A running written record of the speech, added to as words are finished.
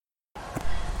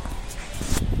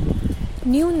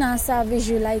New NASA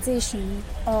visualization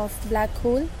of black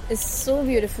hole is so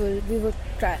beautiful we would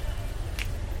try.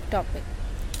 Topic.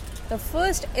 The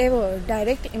first ever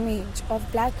direct image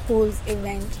of black hole's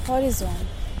event horizon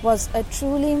was a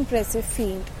truly impressive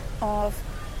feat of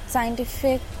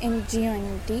scientific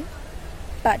ingenuity,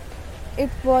 but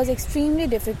it was extremely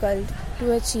difficult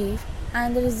to achieve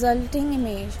and the resulting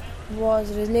image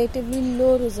was relatively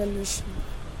low resolution.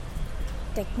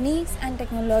 Techniques and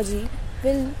technology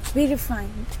will be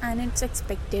refined, and it's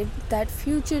expected that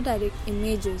future direct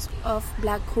images of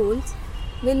black holes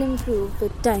will improve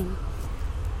with time.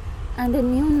 And a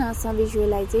new NASA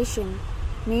visualization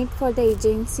made for the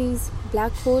agency's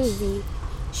Black Hole Week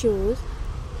shows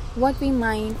what we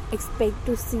might expect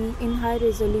to see in high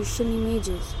resolution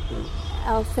images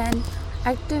of an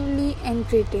actively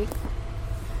entering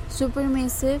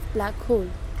supermassive black hole.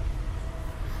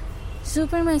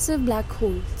 Supermassive black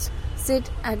holes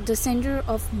sit at the center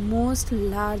of most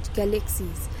large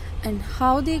galaxies, and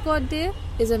how they got there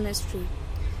is a mystery.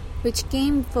 Which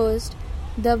came first,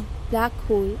 the black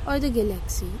hole or the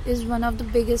galaxy, is one of the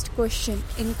biggest questions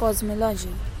in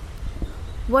cosmology.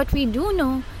 What we do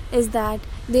know is that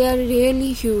they are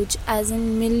really huge, as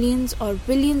in millions or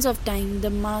billions of times the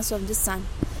mass of the sun,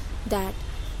 that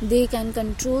they can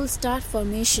control star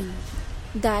formation,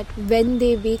 that when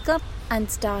they wake up and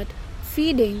start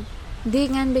feeding, they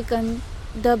can become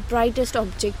the brightest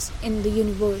objects in the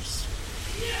universe.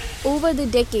 Over the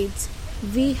decades,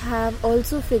 we have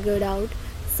also figured out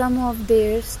some of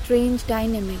their strange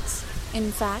dynamics.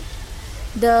 In fact,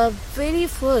 the very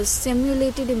first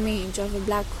simulated image of a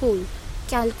black hole,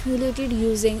 calculated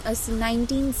using a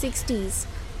 1960s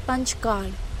punch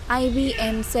card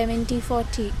IBM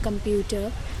 7040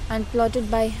 computer and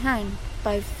plotted by hand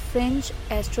by French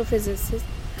astrophysicist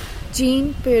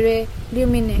Jean-Pierre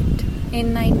Luminet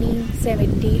in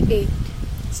 1978,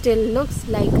 still looks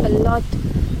like a lot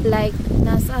like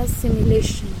NASA's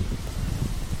simulation.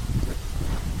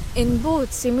 In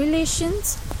both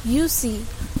simulations, you see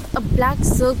a black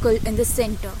circle in the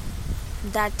center.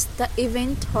 That's the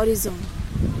event horizon,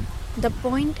 the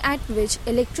point at which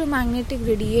electromagnetic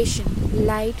radiation,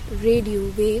 light,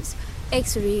 radio waves,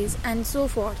 X-rays, and so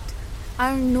forth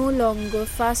are no longer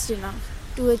fast enough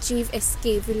to achieve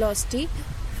escape velocity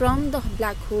from the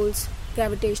black hole's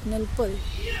gravitational pull.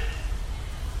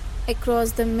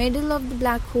 Across the middle of the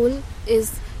black hole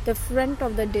is the front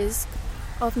of the disk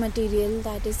of material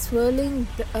that is swirling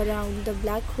around the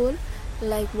black hole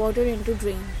like water into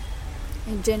drain.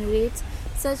 It generates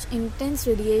such intense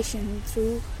radiation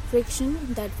through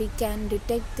friction that we can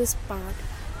detect this part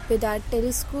with our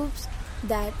telescopes,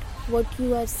 that what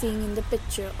you are seeing in the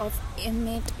picture of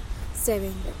EMET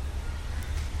 7.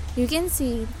 You can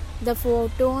see the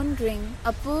photon ring,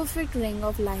 a perfect ring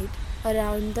of light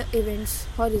around the event's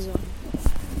horizon.